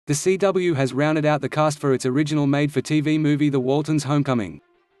The CW has rounded out the cast for its original made-for-TV movie The Waltons Homecoming.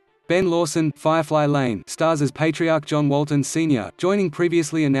 Ben Lawson, Firefly Lane, stars as patriarch John Walton Sr., joining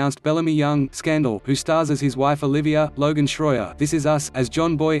previously announced Bellamy Young, Scandal, who stars as his wife Olivia, Logan Shroyer, This Is Us, as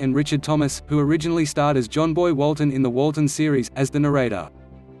John Boy, and Richard Thomas, who originally starred as John Boy Walton in the Walton series, as the narrator.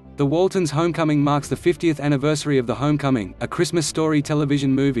 The Waltons Homecoming marks the 50th anniversary of The Homecoming, a Christmas story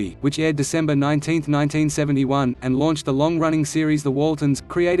television movie, which aired December 19, 1971, and launched the long-running series The Waltons,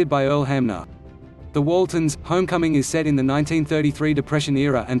 created by Earl Hamner. The Waltons' Homecoming is set in the 1933 Depression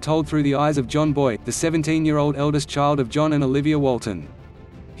era and told through the eyes of John Boy, the 17-year-old eldest child of John and Olivia Walton.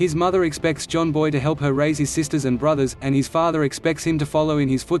 His mother expects John Boy to help her raise his sisters and brothers, and his father expects him to follow in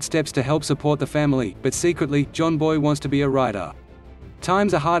his footsteps to help support the family, but secretly, John Boy wants to be a writer.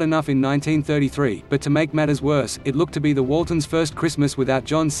 Times are hard enough in 1933, but to make matters worse, it looked to be the Waltons' first Christmas without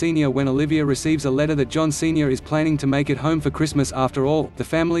John Sr. when Olivia receives a letter that John Sr. is planning to make it home for Christmas after all. The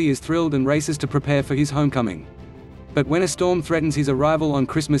family is thrilled and races to prepare for his homecoming. But when a storm threatens his arrival on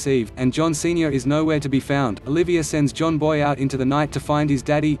Christmas Eve, and John Sr. is nowhere to be found, Olivia sends John Boy out into the night to find his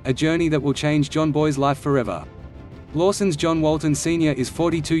daddy, a journey that will change John Boy's life forever. Lawson's John Walton Sr. is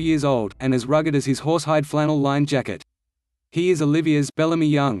 42 years old, and as rugged as his horsehide flannel-lined jacket. He is Olivia's Bellamy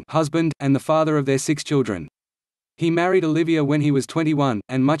Young husband, and the father of their 6 children. He married Olivia when he was 21,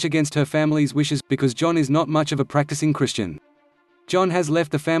 and much against her family's wishes, because John is not much of a practicing Christian. John has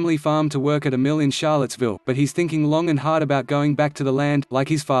left the family farm to work at a mill in Charlottesville, but he's thinking long and hard about going back to the land, like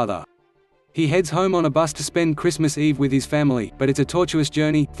his father. He heads home on a bus to spend Christmas Eve with his family, but it's a tortuous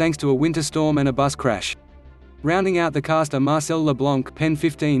journey, thanks to a winter storm and a bus crash. Rounding out the cast are Marcelle Le Blanc, Pen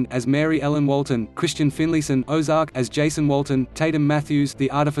 15, as Mary Ellen Walton, Christian Finlayson, Ozark, as Jason Walton, Tatum Matthews, the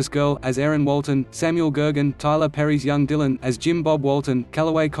Artifice Girl, as Erin Walton, Samuel Gergen, Tyler Perry's young Dylan, as Jim Bob Walton,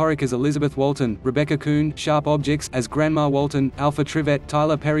 Callaway Corrick as Elizabeth Walton, Rebecca Kuhn, Sharp Objects, as Grandma Walton, Alpha Trivette,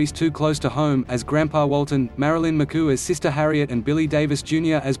 Tyler Perry's Too Close to Home, as Grandpa Walton, Marilyn McCoo as Sister Harriet, and Billy Davis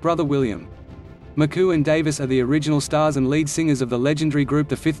Jr. as Brother William. McCoo and Davis are the original stars and lead singers of the legendary group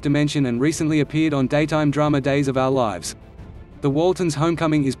The Fifth Dimension and recently appeared on daytime drama Days of Our Lives. The Waltons'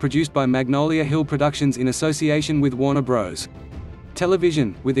 Homecoming is produced by Magnolia Hill Productions in association with Warner Bros.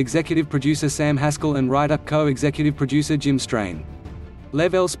 Television, with executive producer Sam Haskell and writer, co-executive producer Jim Strain.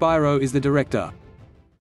 Lev L. Spyro is the director.